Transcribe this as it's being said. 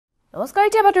নমস্কাৰ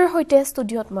এতিয়া বাতৰিৰ সৈতে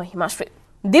ষ্টুডিঅ'ত মই হিমাশ্ৰী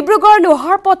ডিব্ৰুগড়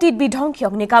লোহাৰপটিত বিধ্বংসী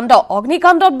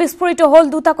অগ্নিকাণ্ডত বিস্ফোৰিত হ'ল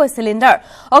দুটাকৈ চিলিণ্ডাৰ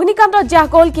অগ্নিকাণ্ডত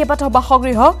জ্বলা গ'ল কেইবাটাও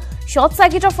বাসগৃহ শৰ্ট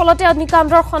সাৰ্কিটৰ ফলতে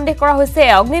অগ্নিকাণ্ডৰ সন্দেহ কৰা হৈছে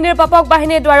অগ্নি নিৰ্বাপক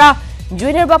বাহিনীৰ দ্বাৰা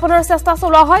জুই নিৰ্বাপনৰ চেষ্টা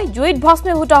চলোৱা হয় জুইত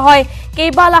ভস্মীভূত হয়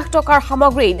কেইবা লাখ টকাৰ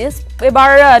সামগ্ৰী এবাৰ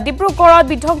ডিব্ৰুগড়ত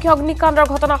বিধ্বংসী অগ্নিকাণ্ডৰ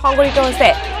ঘটনা সংঘটিত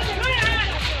হৈছে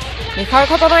নিখাৰ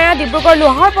ঘটনায় ডিব্ৰুগড়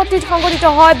লোহাৰপটিত সংঘটিত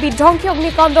হয় বিধ্বংসী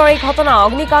অগ্নিকাণ্ডৰ এই ঘটনা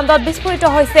অগ্নিকাণ্ডত বিস্ফোৰিত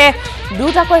হৈছে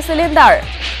দুটাকৈ চিলিণ্ডাৰ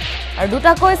আৰু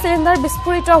দুটাকৈ চিলিণ্ডাৰ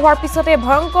বিস্ফোৰিত হোৱাৰ পিছতে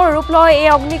ভয়ংকৰ ৰূপ লয় এই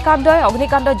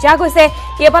অগ্নিকাণ্ডত জ্বলা গৈছে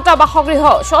কেইবাটাও বাসগৃহ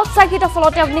শৰ্ট সাৰ্কিটৰ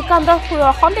ফলতে অগ্নিকাণ্ডৰ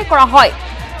সন্দেহ কৰা হয়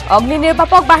অগ্নি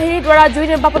নিৰ্বাপক বাহিনীৰ দ্বাৰা জুই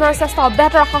নিৰ্বাপনৰ চেষ্টা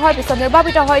অব্যাহত ৰখা হয় পিছত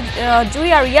নিৰ্বাপিত হয় জুই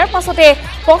আৰু ইয়াৰ পাছতে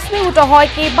ভস্মীভূত হয়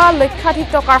কেইবা লক্ষাধিক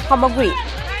টকাৰ সামগ্ৰী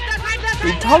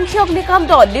বিধ্বংসী অগ্নিকাণ্ড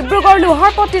ডিব্ৰুগড়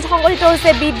লোহাৰপটিত সংঘটিত হৈছে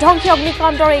বিধ্বংসী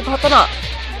অগ্নিকাণ্ডৰ এই ঘটনা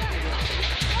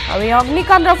আৰু এই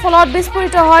অগ্নিকাণ্ডৰ ফলত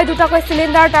বিস্ফোৰিত হয় দুটাকৈ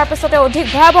চিলিণ্ডাৰ তাৰ পিছতে অধিক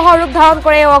ভয়াৱহ ৰূপ ধাৰণ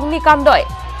কৰে অগ্নিকাণ্ডই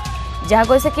জ্বলা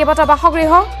গৈছে কেইবাটাও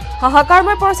বাসগৃহ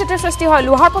হাহাকাৰময় পৰিস্থিতিৰ সৃষ্টি হয়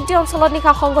লোহাৰপটি অঞ্চলত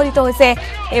নিশা সংঘটিত হৈছে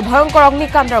এই ভয়ংকৰ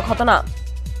অগ্নিকাণ্ডৰ ঘটনা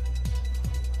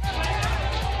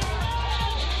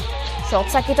শৰ্ট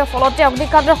সাৰ্কিটৰ ফলতে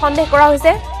অগ্নিকাণ্ডৰ সন্দেহ কৰা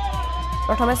হৈছে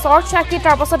প্ৰথমে শৰ্ট সাৰ্কিট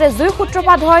তাৰ পাছতে জুই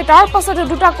সূত্ৰপাত হয় তাৰ পাছতে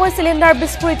দুটাকৈ চিলিণ্ডাৰ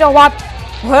বিস্ফোৰিত হোৱাত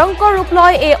ভয়ংকৰ ৰূপ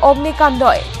লয় এই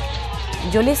অগ্নিকাণ্ডই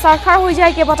জ্বলি চাৰখাৰ হৈ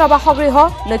যায় কেইবাটাও বাসগৃহ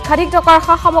লক্ষাধিক টকাৰ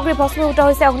সামগ্ৰী ভস্মীভূত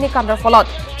হৈছে অগ্নিকাণ্ডৰ ফলত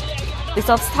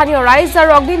পিছত স্থানীয় ৰাইজ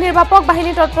আৰু অগ্নি নিৰ্বাপক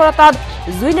বাহিনীৰ তৎপৰতাত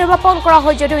জুই নিৰ্বাপন কৰা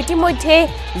হয় যদিও ইতিমধ্যে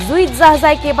জুইত জ্বলা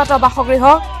যায় কেইবাটাও বাসগৃহ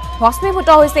ভস্মীভূত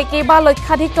হৈছে কেইবা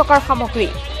লক্ষাধিক টকাৰ সামগ্ৰী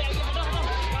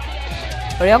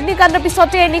অগ্নিকাণ্ডৰ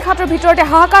পিছতে নিশাটোৰ ভিতৰতে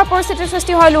হাহাকাৰ পৰিস্থিতিৰ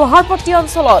সৃষ্টি হয় লোহাৰপটি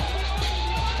অঞ্চলত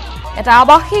এটা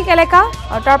আৱাসিক এলেকা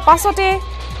আৰু তাৰ পাছতে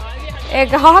এক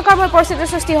হাহাকাৰময়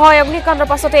পৰিস্থিতিৰ সৃষ্টি হয় অগ্নিকাণ্ডৰ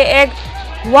পাছতে এক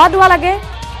হোৱা লাগে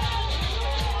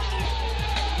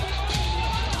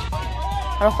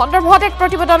আৰু সন্দৰ্ভত এক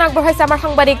প্ৰতিবেদন আগবঢ়াইছে আমাৰ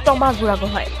সাংবাদিক টমাছ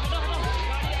বুঢ়াগোহাঁই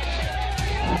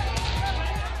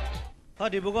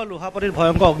ডিব্ৰুগড় লোহাৰপটিত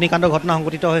ভয়ংকৰ অগ্নিকাণ্ড ঘটনা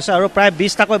সংঘটিত হৈছে আৰু প্ৰায়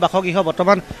 20টাকৈ বাসগৃহ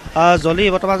বৰ্তমান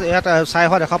ইয়াত ছাই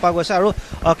হোৱা দেখা পোৱা গৈছে আৰু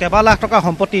কেইবা লাখ টকাৰ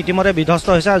সম্পত্তি ইতিমধ্যে বিধ্বস্ত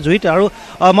হৈছে জুইত আৰু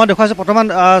মই দেখুৱাইছোঁ বৰ্তমান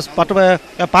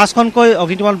 5খনকৈ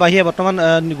অগ্নিনিৰ্বাপক বাহিনীয়ে বৰ্তমান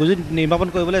জুই নিৰ্বাপন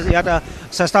কৰিবলৈ ইয়াত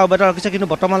চেষ্টা অব্যাহত ৰাখিছে কিন্তু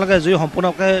বৰ্তমানলৈকে জুই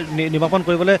সম্পূৰ্ণকৈ নিৰ্বাপন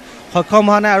কৰিবলৈ সক্ষম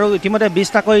হোৱা নাই আৰু ইতিমধ্যে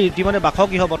 20টাকৈ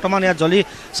বাসগৃহ বৰ্তমান ইয়াত জ্বলি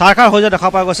চাৰখাৰ হৈ যোৱা দেখা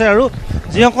পোৱা গৈছে আৰু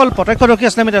যিসকল প্ৰত্যক্ষদৰ্শী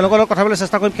আছিলে আমি তেওঁলোকৰ লগত কথা পাতিবলৈ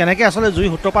চেষ্টা কৰিম কেনেকৈ আচলতে জুই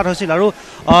সূত্ৰপাত হৈছিল আৰু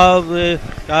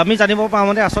আমি জানিব পাৰোঁ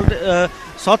মানে আচলতে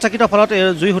শৰ্ট সাৰ্কিটৰ ফলত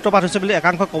জুই সূত্ৰপাত হৈছে বুলি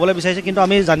একাংশ ক'বলৈ বিচাৰিছে কিন্তু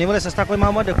আমি জানিবলৈ চেষ্টা কৰিম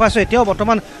আৰু মই দেখুৱাইছোঁ এতিয়াও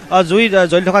বৰ্তমান জুই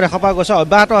জ্বলি থকা দেখা পোৱা গৈছে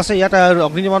অব্যাহত আছে ইয়াত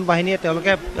অগ্নিনিৰ্বাপক বাহিনীয়ে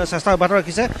তেওঁলোকে চেষ্টা অব্যাহত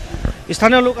ৰাখিছে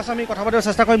স্থানীয় লোক আছে আমি কথা পাতিবলৈ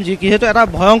চেষ্টা কৰিম যিহেতু এটা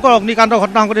ভয়ংকৰ অগ্নিকাণ্ড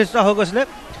ঘটনা সংঘটিত হৈ গৈছিলে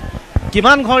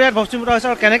কিমান ঘৰ ইয়াত ভস্মীভূত হৈছে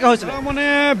আৰু কেনেকৈ হৈছিলে মানে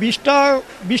 20টা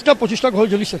 25টা ঘৰ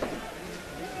জ্বলিছে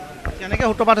কেনেকৈ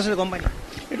সূত্ৰপাত হৈছিলে গম পাই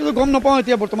এইটোতো গম নাপাওঁ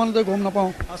এতিয়া বৰ্তমানতে গম নাপাওঁ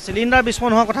চিলিণ্ডাৰ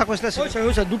বিস্ফোৰণ হোৱাৰ কথা কৈছিলে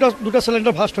হৈছে দুটা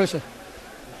চিলিণ্ডাৰ ভাষ্ট হৈছে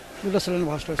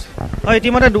হয়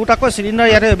ইতিমধ্যে দুটাকৈ চিলিণ্ডাৰ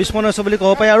ইয়াতে বিস্ফোৰণ হৈছে বুলি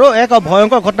ক'ব পাৰি আৰু এক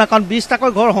ভয়ংকৰ ঘটনা কাৰণ 20টাকৈ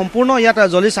ঘৰ সম্পূৰ্ণ ইয়াত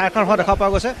জ্বলি চাৰখাৰ হোৱা দেখা পোৱা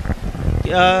গৈছে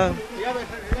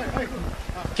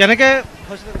কেনেকৈ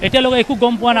এতিয়ালৈকে একো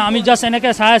গম পোৱা নাই আমি জাষ্ট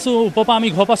এনেকৈ চাই আছোঁ ওপৰৰ পৰা আমি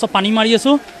ঘৰৰ পৰা চব পানী মাৰি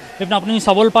আছোঁ এইপিনে আপুনি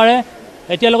চাবলৈ পাৰে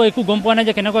এতিয়ালৈকে একো গম পোৱা নাই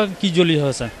যে কেনেকুৱা কি জ্বলি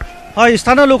হৈছে হয়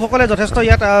স্থানীয় লোকসকলে যথেষ্ট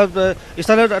ইয়াত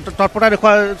স্থানীয় তৎপৰতা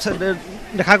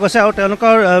দেখা গৈছে আৰু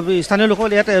তেওঁলোকৰ স্থানীয়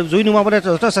লোকসকলে ইয়াত জুই নুমাবলৈ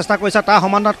যথেষ্ট চেষ্টা কৰিছে তাৰ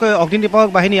সমান্তৰালকৈ অগ্নি নিৰ্বাপক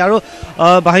বাহিনী আৰু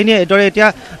বাহিনীয়ে এইদৰে এতিয়া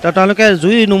তেওঁলোকে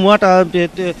জুই নুমোৱাত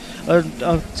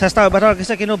চেষ্টা অব্যাহত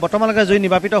ৰাখিছে কিন্তু বৰ্তমানলৈকে জুই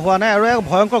নিৰ্বাপিত হোৱা নাই আৰু এক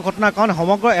ভয়ংকৰ ঘটনা কাৰণ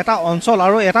সমগ্ৰ এটা অঞ্চল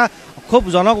আৰু এটা খুব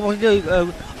জনবসতি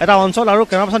এটা অঞ্চল আৰু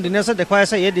কেমেৰাপাৰ্চন দিনেশে দেখুৱাই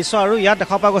আছে এই দৃশ্য আৰু ইয়াত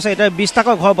দেখা পোৱা গৈছে এতিয়া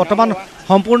 20টাকৈ ঘৰ বৰ্তমান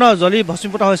সম্পূৰ্ণ জ্বলি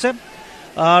ভস্মীভূত হৈছে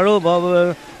আৰু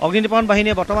অগ্নি নিৰ্বাপক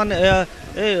বাহিনীয়ে বৰ্তমান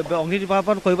এই অগ্নি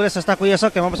নিৰ্বাপন কৰিবলৈ চেষ্টা কৰি আছে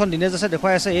কেমেৰাপাৰ্চন দিনেশ আছে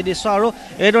দেখুৱাই আছে এই দৃশ্য আৰু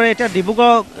এইদৰে এতিয়া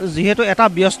ডিব্ৰুগড় যিহেতু এটা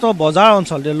ব্যস্ত বজাৰ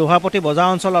অঞ্চল লোহাৰপটি বজাৰ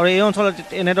অঞ্চল আৰু এই অঞ্চলত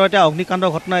এনেদৰে এতিয়া অগ্নিকাণ্ডৰ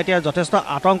ঘটনা এতিয়া যথেষ্ট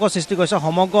আতংক সৃষ্টি কৰিছে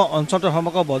সমগ্ৰ অঞ্চলটোত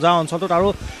সমগ্ৰ বজাৰ অঞ্চলটোত আৰু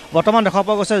বৰ্তমান দেখা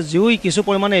পোৱা গৈছে জুই কিছু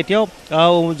পৰিমাণে এতিয়াও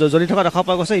জ্বলি থকা দেখা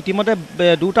পোৱা গৈছে ইতিমধ্যে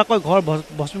দুটাকৈ ঘৰ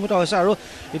ভস্মীভূত হৈছে আৰু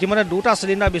ইতিমধ্যে দুটা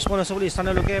চিলিণ্ডাৰ বিস্ফোৰণ হৈছে বুলি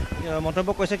স্থানীয় লোকে মন্তব্য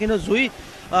কৰিছে কিন্তু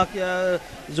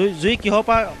জুই কিহৰ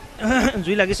পৰা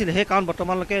জুই লাগিছিল সেই কাৰণ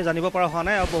বৰ্তমানলৈকে জানিব পৰা হোৱা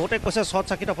নাই আৰু বহুতে কৈছে শৰ্ট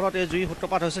সাৰ্কিটৰ ফলত এই জুই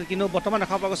সূত্ৰপাত হৈছিল কিন্তু বৰ্তমান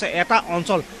দেখা পোৱা গৈছে এটা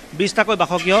অঞ্চল 20টাকৈ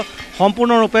বাসগৃহ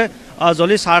সম্পূৰ্ণৰূপে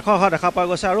জ্বলি চাৰখাৰ হোৱা দেখা পোৱা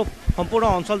গৈছে আৰু সম্পূৰ্ণ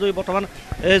অঞ্চল জুই বৰ্তমান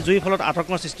এই জুইৰ ফলত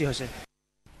আতংকৰ সৃষ্টি হৈছে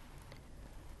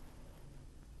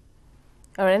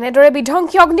আৰু এনেদৰে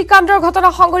বিধ্বংসী অগ্নিকাণ্ডৰ ঘটনা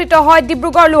সংঘটিত হয়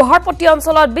ডিব্ৰুগড় লোহাৰপটি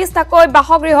অঞ্চলত 20টাকৈ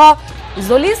বাসগৃহ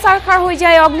জ্বলি চাৰখাৰ হৈ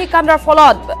যায় অগ্নিকাণ্ডৰ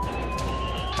ফলত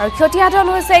আৰু ক্ষতিসাধন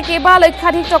হৈছে কেইবা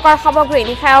লক্ষাধিক টকাৰ সামগ্ৰী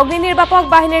নিশাই অগ্নি নিৰ্বাপক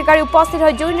বাহিনীৰ গাড়ী উপস্থিত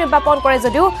হৈ জুই নিৰ্বাপন কৰে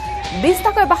যদিও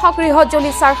 20টাকৈ বাসগৃহ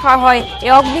জ্বলি চাৰখাৰ হয়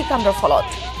এই অগ্নিকাণ্ডৰ ফলত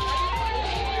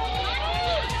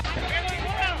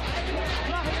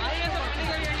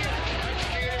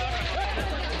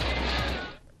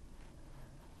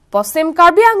পশ্চিম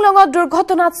কাৰ্বি আংলঙত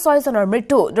দুৰ্ঘটনাত 6 জনৰ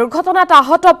মৃত্যু দুৰ্ঘটনাত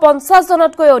আহত 50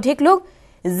 জনতকৈ অধিক লোক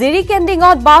জিৰি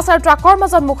কেণ্ডিঙত বাছ আৰু ট্ৰাকৰ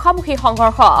মাজত মুখামুখি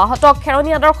সংঘৰ্ষ আহতক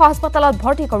খেৰণী আদৰ্শ হাস্পতালত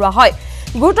ভৰ্তি কৰোৱা হয়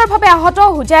গুৰুতৰভাৱে আহত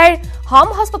হুজাইৰ হাম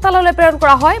হাস্পতাললৈ প্ৰেৰণ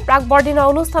কৰা হয় প্ৰাক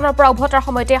বৰদিনৰ অনুষ্ঠানৰ পৰা উভতাৰ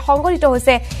সময়তে সংঘটিত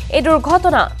হৈছে এই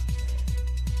দুৰ্ঘটনা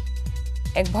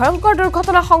এক ভয়ংকৰ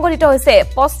দুৰ্ঘটনা সংঘটিত হৈছে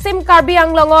পশ্চিম কাৰ্বি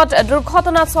আংলঙত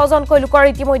দুৰ্ঘটনাত 6 জনকৈ লোকৰ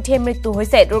ইতিমধ্যে মৃত্যু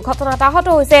হৈছে দুৰ্ঘটনাত আহত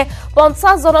হৈছে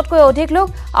 50 জনতকৈ অধিক লোক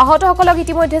আহতসকলক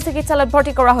ইতিমধ্যে চিকিৎসালয়ত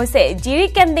ভৰ্তি কৰা হৈছে জিৰি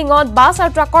কেণ্ডিঙত বাছ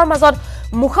আৰু ট্ৰাকৰ মাজত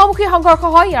মুখামুখি সংঘৰ্ষ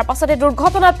হয় ইয়াৰ পাছতে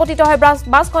দুৰ্ঘটনাত পতিত হয়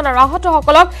বাছখন আৰু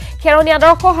আহতসকলক খেৰণী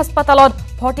আদৰ্শ হাস্পতালত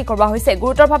ভৰ্তি কৰোৱা হৈছে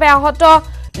গুৰুতৰভাৱে আহত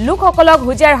লোকসকলক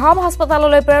হুজাইৰ হাম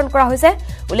হাস্পতাললৈ প্ৰেৰণ কৰা হৈছে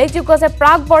উল্লেখযোগ্য যে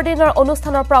প্ৰাক বৰদিনৰ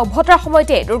অনুষ্ঠানৰ পৰা উভতাৰ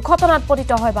সময়তে দুৰ্ঘটনাত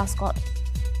পতিত হয় বাছখন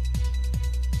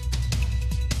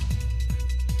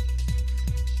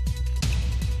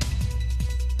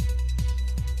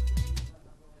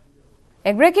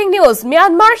ব্ৰেকিং নিউজ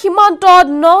ম্যানমাৰ সীমান্তত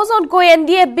 9 জনকৈ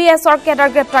এনডিএফবিএছৰ কেডাৰ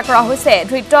গ্ৰেপ্তাৰ কৰা হৈছে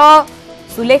ধৃত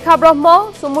সুলেখা ব্ৰহ্ম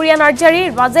সুমুৰিয়া নাৰ্জাৰী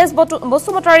ৰাজেশ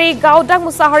বসুমতাৰী গাউডাং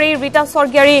মুছাহাৰী ৰীতা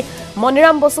স্বৰ্গীয়াৰী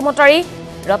মণিৰাম বসুমতাৰী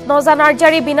ৰত্নজা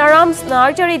নাৰ্জাৰী বিনাৰাম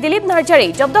নাৰ্জাৰী দিলীপ নাৰ্জাৰী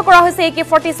জব্দ কৰা হৈছে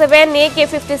AK47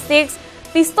 AK56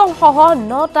 পিস্তল সহ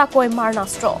 9টাকৈ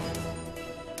মাৰণাস্ত্ৰ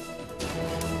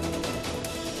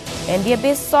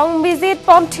এনডিএফবি সংবিজিত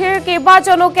পন্থীৰ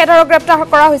কেইবাজনো কেডাৰক গ্ৰেপ্তাৰ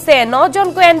কৰা হৈছে 9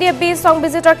 জনকৈ এনডিএফবি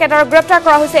সংবিজিতৰ কেডাৰক গ্ৰেপ্তাৰ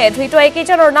কৰা হৈছে ধৃত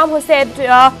একেজনৰ নাম হৈছে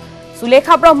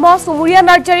সুলেখা ব্ৰহ্ম সুমুৰিয়া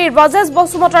নাৰ্জাৰী ৰাজেশ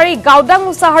বসুমতাৰী গাউডাং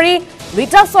মুছাহাৰী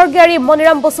ৰীতা স্বৰ্গীয়াৰী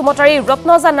মণিৰাম বসুমতাৰী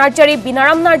ৰত্নজা নাৰ্জাৰী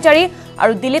বিনাৰাম নাৰ্জাৰী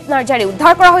আৰু দিলীপ নাৰ্জাৰী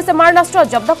উদ্ধাৰ কৰা হৈছে মাৰণাস্ত্ৰ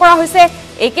জব্দ কৰা হৈছে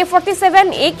AK47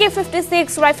 AK56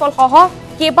 ৰাইফল সহ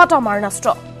কেইবাটা মাৰণাস্ত্ৰ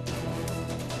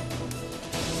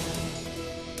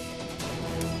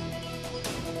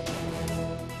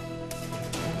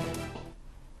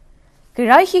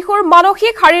ক্ৰীড়াই শিশুৰ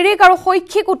মানসিক শাৰীৰিক আৰু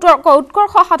শৈক্ষিক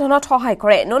উৎকৰ্ষ সাধনত সহায়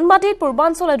কৰে নুনমাটিত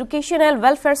পূৰ্বাঞ্চল এডুকেশ্যনেল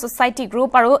ৱেলফেয়াৰ ছ'চাইটি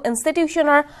গ্ৰুপ আৰু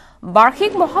ইনষ্টিটিউচনৰ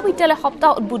বাৰ্ষিক মহাবিদ্যালয়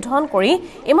সপ্তাহ উদ্বোধন কৰি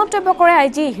এই মন্তব্য কৰে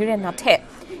আইজি হিৰেন নাথে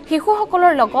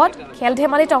শিশুসকলৰ লগত খেল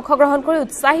ধেমালিত অংশগ্ৰহণ কৰি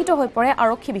উৎসাহিত হৈ পৰে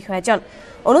আৰক্ষী বিষয়াজন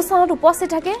অনুষ্ঠানত উপস্থিত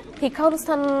থাকে শিক্ষা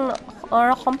অনুষ্ঠানৰ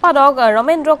সম্পাদক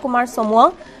ৰমেন্দ্ৰ কুমাৰ চমুৱা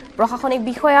প্ৰশাসনিক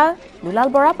বিষয়া দুলাল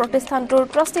বৰা প্ৰতিষ্ঠানটোৰ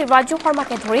ট্ৰাষ্টি ৰাজু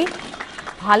শৰ্মাকে ধৰি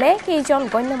ভালে কেইজন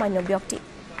গণ্যমান্য ব্যক্তি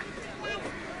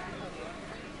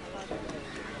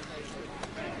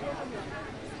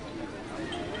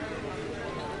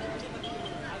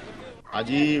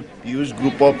আজি পিউজ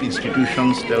গ্ৰুপ অফ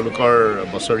ইনষ্টিটিউশ্যনছ তেওঁলোকৰ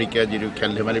বছৰীকীয়া যিটো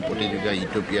খেল ধেমালি প্ৰতিযোগিতা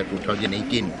ইউটোপিয়া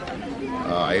 2018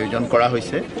 আয়োজন কৰা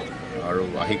হৈছে আৰু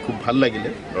আহি খুব ভাল লাগিলে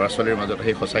ল'ৰা ছোৱালীৰ মাজত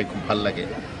আহি সঁচাই খুব ভাল লাগে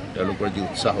তেওঁলোকৰ যি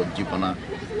উৎসাহ উজ্জীৱনা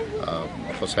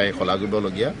সঁচাই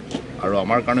শলাগিবলগীয়া আৰু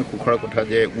আমাৰ কাৰণে সুখৰ কথা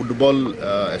যে উদ্বল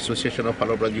এছ'চিয়েশ্যনৰ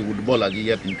ফালৰ পৰা যি উদ্বল আজি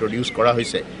ইয়াত ইণ্ট্ৰডিউচ কৰা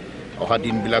হৈছে অহা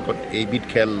দিনবিলাকত এইবিধ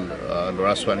খেল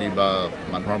ল'ৰা ছোৱালী বা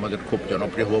মানুহৰ মাজত খুব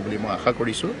জনপ্ৰিয় হ'ব বুলি মই আশা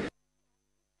কৰিছোঁ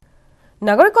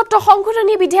নাগৰিকত্ব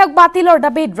সংশোধনী বিধেয়ক বাতিলৰ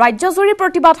দাবীত ৰাজ্যজুৰি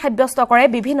প্ৰতিবাদ সাব্যস্ত কৰে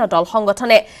বিভিন্ন দল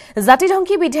সংগঠনে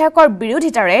জাতিধ্বংসী বিধেয়কৰ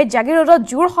বিৰোধিতাৰে জাগিৰোডত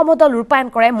জোৰ সমদল ৰূপায়ণ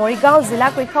কৰে মৰিগাঁও জিলা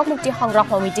কৃষক মুক্তি সংগ্ৰাম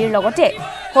সমিতিৰ লগতে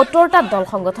 70টা দল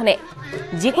সংগঠনে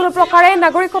যিকোনো প্ৰকাৰে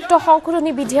নাগৰিকত্ব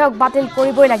সংশোধনী বিধেয়ক বাতিল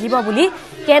কৰিবই লাগিব বুলি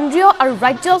কেন্দ্ৰীয় আৰু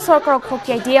ৰাজ্য চৰকাৰক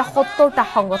সকীয়াই দিয়ে 70টা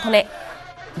সংগঠনে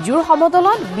জোৰ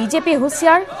সমদলত বিজেপি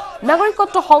হুঁচিয়াৰ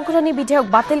নাগৰিকত্ব সংশোধনী বিধেয়ক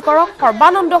বাতিল কৰক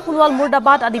সৰ্বানন্দ সোণোৱাল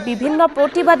মুৰ্দাবাদ আদি বিভিন্ন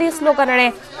প্ৰতিবাদী শ্লোগানেৰে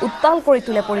উত্তাল কৰি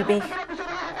তোলে পৰিৱেশ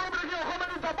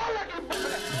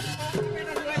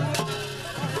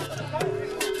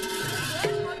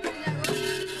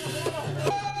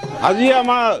আজি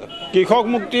আমাৰ কৃষক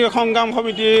মুক্তি সংগ্ৰাম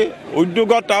সমিতি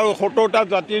উদ্যোগত আৰু 70টা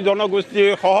জাতি জনগোষ্ঠীৰ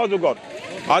সহযোগত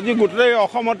আজি গোটেই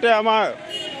অসমতে আমাৰ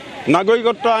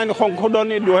নাগৰিকত্ব আইন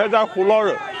সংশোধনী 2016ৰ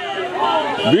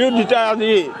বিৰোধিতা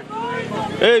আজি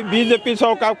এই বিজেপি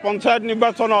চৰকাৰক পঞ্চায়ত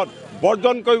নিৰ্বাচনত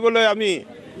বৰ্জন কৰিবলৈ আমি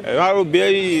আৰু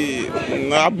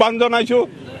আহ্বান জনাইছোঁ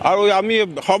আৰু আমি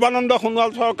সৰ্বানন্দ সোণোৱাল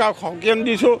চৰকাৰক সকীয়ান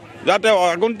দিছোঁ যাতে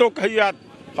আগন্তুক হেৰিয়াত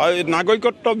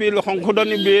নাগৰিকত্ব বিল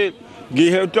সংশোধনী বিল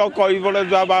গৃহীত কৰিবলৈ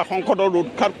যোৱা বা সংসদত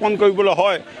উৎখাপন কৰিবলৈ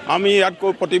হয় আমি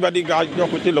ইয়াতকৈ প্ৰতিবাদী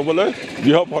কাৰ্যসূচী ল'বলৈ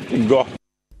দৃঢ় প্ৰতিজ্ঞ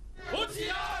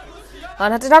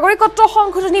আনহাতে নাগৰিকত্ব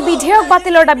সংশোধনী বিধেয়ক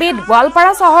বাতিলৰ দাবীত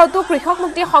গোৱালপাৰা চহৰতো কৃষক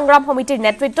মুক্তি সংগ্ৰাম সমিতিৰ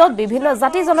নেতৃত্বত বিভিন্ন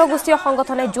জাতি জনগোষ্ঠীয়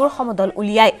সংগঠনে জোৰ সমদল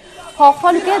উলিয়ায়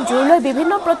সকলোকে জোৰ লৈ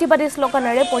বিভিন্ন প্ৰতিবাদী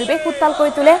শ্লোগানেৰে পৰিৱেশ উত্তাল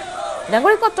কৰি তোলে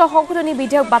নাগৰিকত্ব সংশোধনী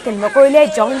বিধেয়ক বাতিল নকৰিলে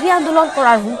জংগী আন্দোলন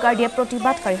কৰাৰ হুংকাৰ দিয়ে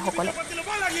প্ৰতিবাদকাৰীসকলে।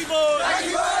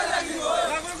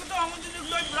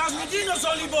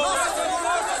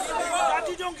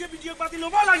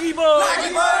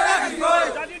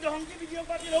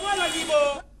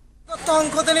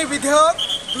 সংশোধনী বিধেয়ক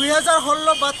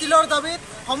 2016 বাতিলৰ দাবীত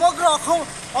সমগ্ৰ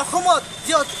অসমত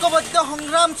যি ঐক্যবদ্ধ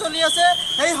সংগ্ৰাম চলি আছে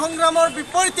সেই সংগ্ৰামৰ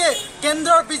বিপৰীতে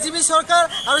কেন্দ্ৰৰ বিজেপি চৰকাৰ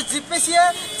আৰু জিপিচিয়ে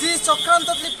যি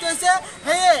চক্ৰান্তত লিপ্ত হৈছে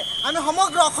সেয়ে আমি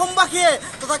সমগ্ৰ অসমবাসীয়ে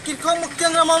তথা কৃষক মুক্তি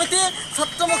সংগ্ৰাম সমিতি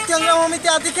ছাত্ৰ মুক্তি সংগ্ৰাম সমিতি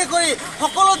আদিকে কৰি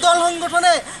সকলো দল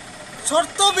সংগঠনে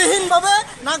চৰ্তবিহীনভাৱে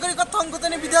নাগৰিকত্ব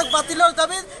সংশোধনী বিধেয়ক বাতিলৰ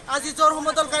দাবীত আজি জোৰ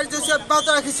সমদল কাৰ্যসূচী অব্যাহত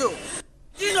ৰাখিছোঁ।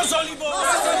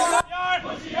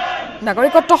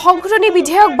 নাগৰিকত্ব সংশোধনী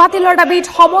বিধেয়ক বাতিলৰ দাবীত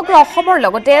সমগ্ৰ অসমৰ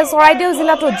লগতে চৰাইদেউ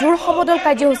জিলাতো জোৰ সমদল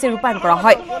কাৰ্যসূচী ৰূপায়ণ কৰা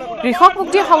হয়। কৃষক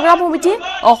মুক্তি সংগ্ৰাম সমিতি,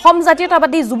 অসম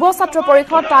জাতীয়তাবাদী যুৱ ছাত্ৰ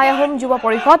পৰিষদ, টাই আহোম যুৱ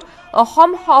পৰিষদ, অসম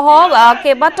সহ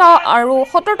কেইবাটাও আৰু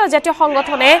 ৭০টা জাতীয়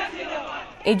সংগঠনে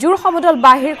এই জোৰ সমদল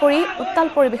বাহিৰ কৰি উত্তাল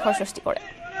পৰিৱেশৰ সৃষ্টি কৰে।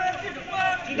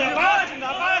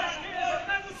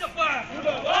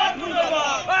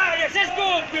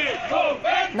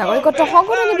 নাগৰিকত্ব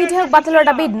সংশোধনী বিধেয়ক বাতিলৰ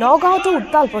দাবীত নগাঁৱতো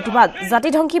উত্তাল প্ৰতিবাদ।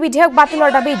 জাতিধ্বংসী বিধেয়ক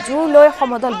বাতিলৰ দাবীত জোৰ লৈ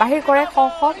সমদল বাহিৰ কৰে, শ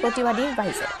শ প্ৰতিবাদী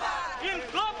বাঢ়িছে।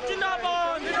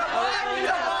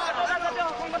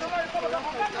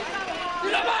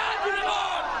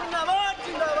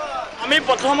 আমি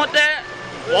প্ৰথমতে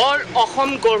বৰ অসম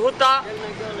গঢ়োতা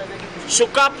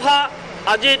চুকাফা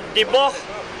আজি দিৱস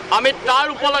আমি তাৰ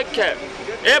উপলক্ষে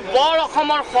এই বৰ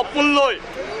অসমৰ সপোন লৈ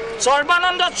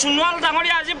সৰ্বানন্দ সোণোৱাল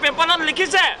ডাঙৰীয়া আজি পেপাৰত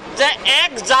লিখিছে যে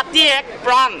এক জাতি এক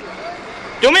প্ৰাণ।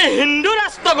 তুমি হিন্দু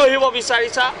ৰাষ্ট্ৰ গঢ়িব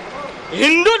বিচাৰিছা,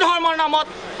 হিন্দু ধৰ্মৰ নামত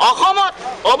অসমত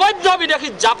অবৈধ বিদেশী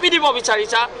জাপি দিব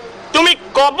বিচাৰিছা, তুমি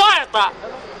কবা এটা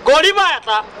কৰিবা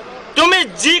এটা, তুমি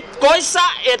যি কৈছা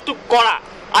এইটো কৰা।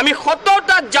 আমি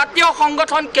 ৭০টা জাতীয়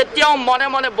সংগঠন কেতিয়াও মনে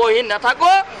মনে বহি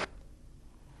নাথাকো।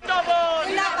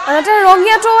 আনহাতে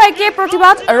ৰঙিয়াতো একে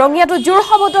প্ৰতিবাদ। ৰঙিয়াতো জোৰ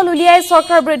সমদল উলিয়াই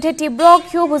চৰকাৰৰ বিৰুদ্ধে তীব্ৰ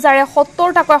ক্ষোভ বুজাৰে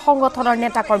 ৭০টাকৈ সংগঠনৰ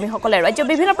নেতা কৰ্মীসকলে ৰাজ্যৰ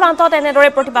বিভিন্ন প্ৰান্তত এনেদৰে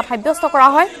প্ৰতিবাদ সাব্যস্ত কৰা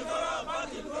হয়।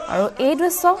 আৰু এই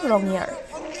দৃশ্য ৰঙিয়াৰ।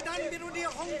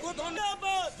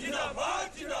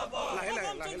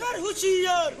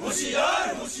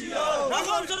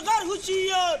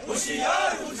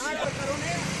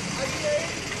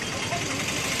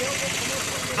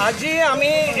 আজি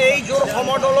আমি এই জোৰ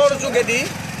সমদলৰ যোগেদি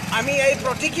আমি এই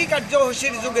প্ৰতীকী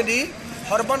কাৰ্যসূচীৰ যোগেদি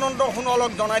সৰ্বানন্দ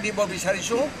সোণোৱালক জনাই দিব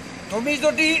বিচাৰিছোঁ, তুমি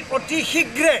যদি অতি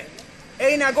শীঘ্ৰে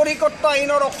এই নাগৰিকত্ব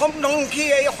আইনৰ অসমধ্বংসী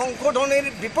এই সংশোধনীৰ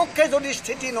বিপক্ষে যদি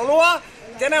স্থিতি নলোৱা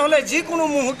তেনেহ'লে যিকোনো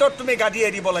মুহূৰ্তত তুমি গাদী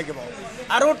এৰিব লাগিব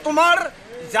আৰু তোমাৰ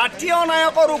জাতীয়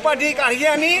নায়কৰ উপাধি কাঢ়ি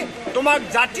আনি তোমাক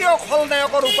জাতীয়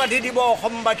খলনায়কৰ উপাধি দিব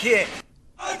অসমবাসীয়ে।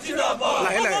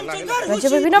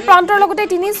 ৰাজ্যৰ বিভিন্ন প্ৰান্তৰ লগতে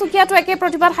তিনিচুকীয়াতো একে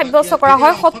প্ৰতিবাদ সাব্যস্ত কৰা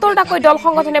হয়। ৭০টাকৈ দল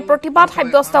সংগঠনে প্ৰতিবাদ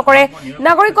সাব্যস্ত কৰে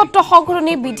নাগৰিকত্ব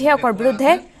সংশোধনী বিধেয়কৰ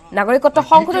বিৰুদ্ধে। নাগৰিকত্ব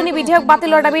সংশোধনী বিধেয়ক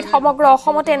বাতিলৰ দাবীত সমগ্ৰ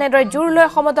অসমতে এনেদৰে জোৰ লৈ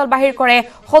সমদল বাহিৰ কৰে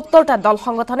 ৭০টা দল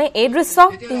সংগঠনে। এই দৃশ্য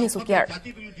তিনিচুকীয়াৰ।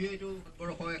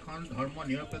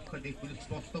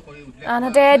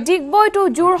 আনহাতে ডিগবৈতো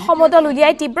জোৰ সমদল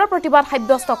উলিয়াই তীব্ৰ প্ৰতিবাদ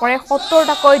সাব্যস্ত কৰে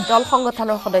 ৭০টাকৈ দল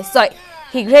সংগঠনৰ সদস্যই।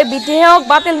 শীঘ্ৰে বিধেয়ক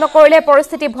বাতিল নকৰিলে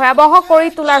পৰিস্থিতি ভয়াৱহ কৰি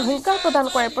তোলাৰ হুংকাৰ প্ৰদান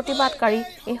কৰে প্ৰতিবাদকাৰী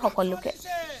এইসকল লোকে।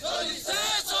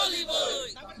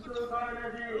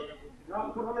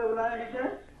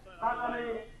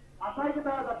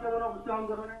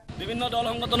 বিভিন্ন দল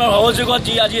সংগঠনৰ সহযোগত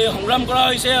যি আজি সংগ্ৰাম কৰা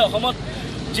হৈছে, অসমত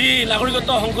যি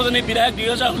নাগৰিকত্ব সংশোধনী বিধেয়ক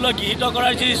 2016 গৃহীত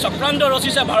কৰাৰ যি চক্ৰান্ত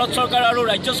ৰচিছে ভাৰত চৰকাৰ আৰু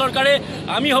ৰাজ্য চৰকাৰে,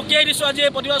 আমি সকীয়াই দিছোঁ আজি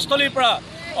এই প্ৰতিবাদস্থলীৰ পৰা।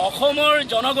 অসমৰ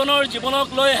জনগণৰ জীৱনক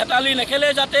লৈ হেতালি নেখেলে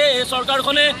যাতে এই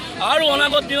চৰকাৰখনে আৰু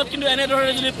অনাগত দিনত কিন্তু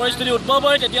এনেদৰে যদি পৰিস্থিতি উদ্ভৱ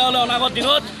হয় তেতিয়াহ'লে অনাগত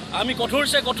দিনত আমি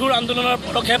কঠোৰছে কঠোৰ আন্দোলনৰ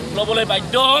পদক্ষেপ ল'বলৈ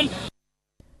বাধ্য হ'ম।